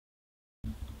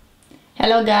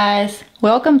Hello guys,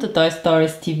 welcome to Toy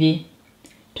Stories TV.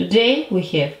 Today we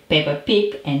have Peppa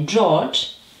Pig and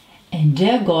George and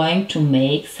they're going to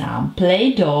make some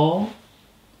Play-Doh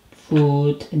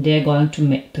food. They're going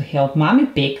to help Mommy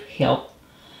Pig help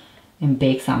and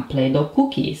bake some Play-Doh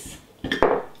cookies.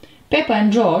 Peppa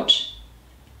and George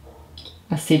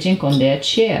are sitting on their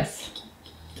chairs.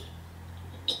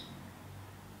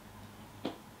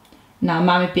 Now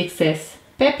Mommy Pig says,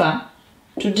 Peppa,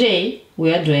 today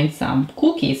we are doing some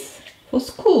cookies for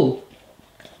school.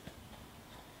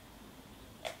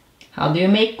 How do you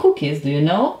make cookies? Do you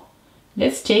know?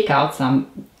 Let's take out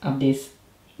some of this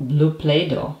blue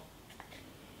Play-Doh.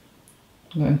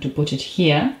 I'm going to put it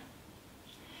here.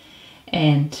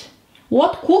 And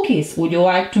what cookies would you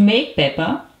like to make,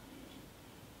 Peppa?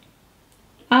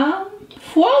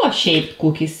 Flower-shaped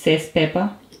cookies, says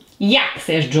Peppa. Yuck,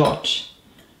 says George.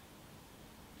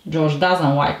 George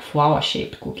doesn't like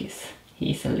flower-shaped cookies.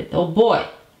 He's a little boy.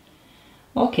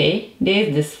 Okay,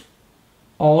 there's this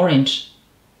orange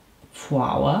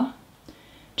flower,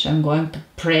 which I'm going to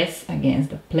press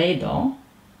against the Play-Doh,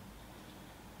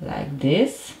 like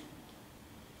this.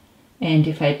 And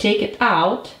if I take it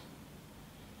out,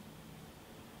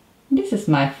 this is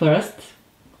my first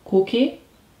cookie.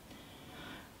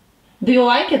 Do you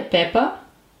like it, Peppa?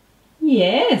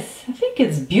 Yes, I think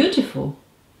it's beautiful.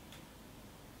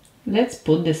 Let's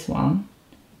put this one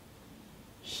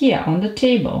here on the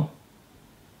table.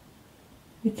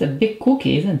 It's a big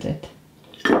cookie, isn't it?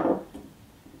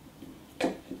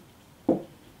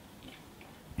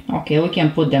 Okay, we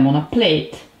can put them on a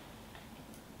plate.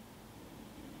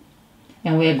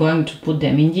 And we are going to put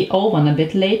them in the oven a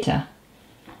bit later.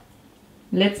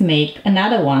 Let's make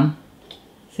another one,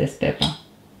 says Peppa.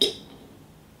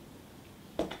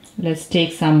 Let's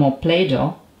take some more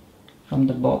Play-Doh from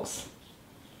the box.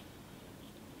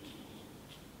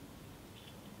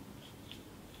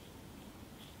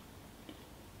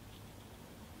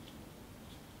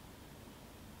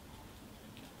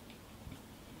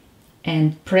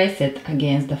 And press it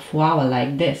against the flour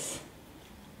like this.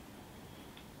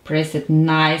 Press it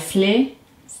nicely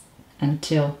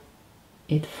until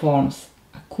it forms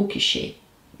a cookie shape.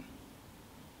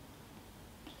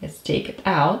 Let's take it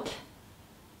out.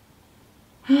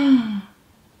 There's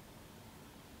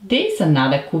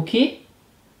another cookie.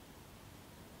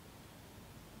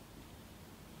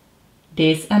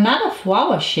 There's another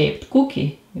flower-shaped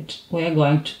cookie, which we're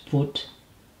going to put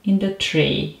in the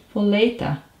tray for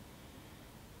later.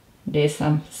 There's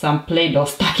some Play-Doh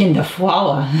stuck in the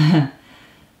flour.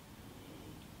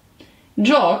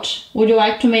 George, would you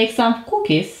like to make some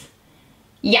cookies?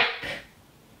 Yuck!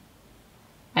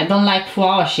 I don't like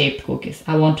flower-shaped cookies.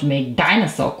 I want to make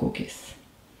dinosaur cookies.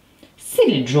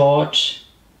 Silly George,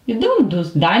 you don't do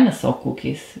dinosaur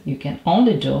cookies. You can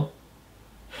only do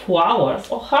flowers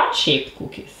or heart-shaped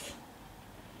cookies.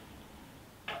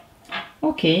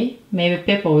 Okay, maybe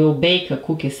Peppa will bake her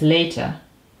cookies later.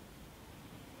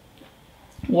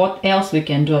 What else we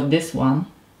can do of this one?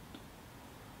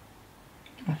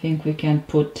 I think we can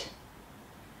put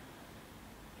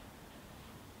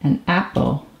an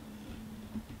apple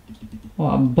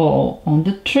or a ball on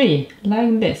the tree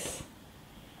like this.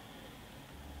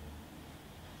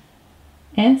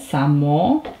 And some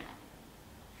more.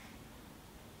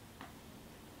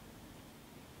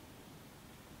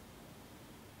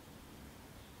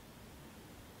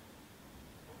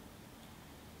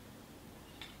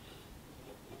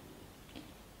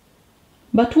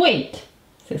 But wait,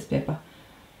 says Peppa.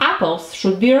 Apples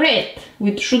should be red.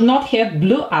 We should not have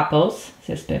blue apples,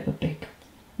 says Peppa Pig.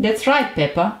 That's right,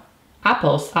 Peppa.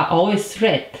 Apples are always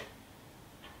red,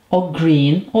 or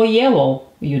green, or yellow.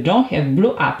 You don't have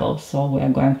blue apples, so we are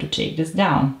going to take this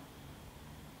down.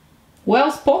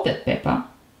 Well spotted, Peppa.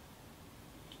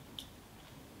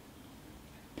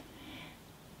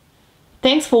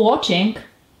 Thanks for watching.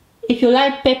 If you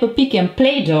like Peppa Pig and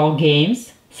Play-Doh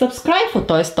games, subscribe for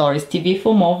Toy Stories TV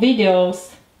for more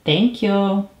videos. Thank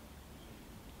you.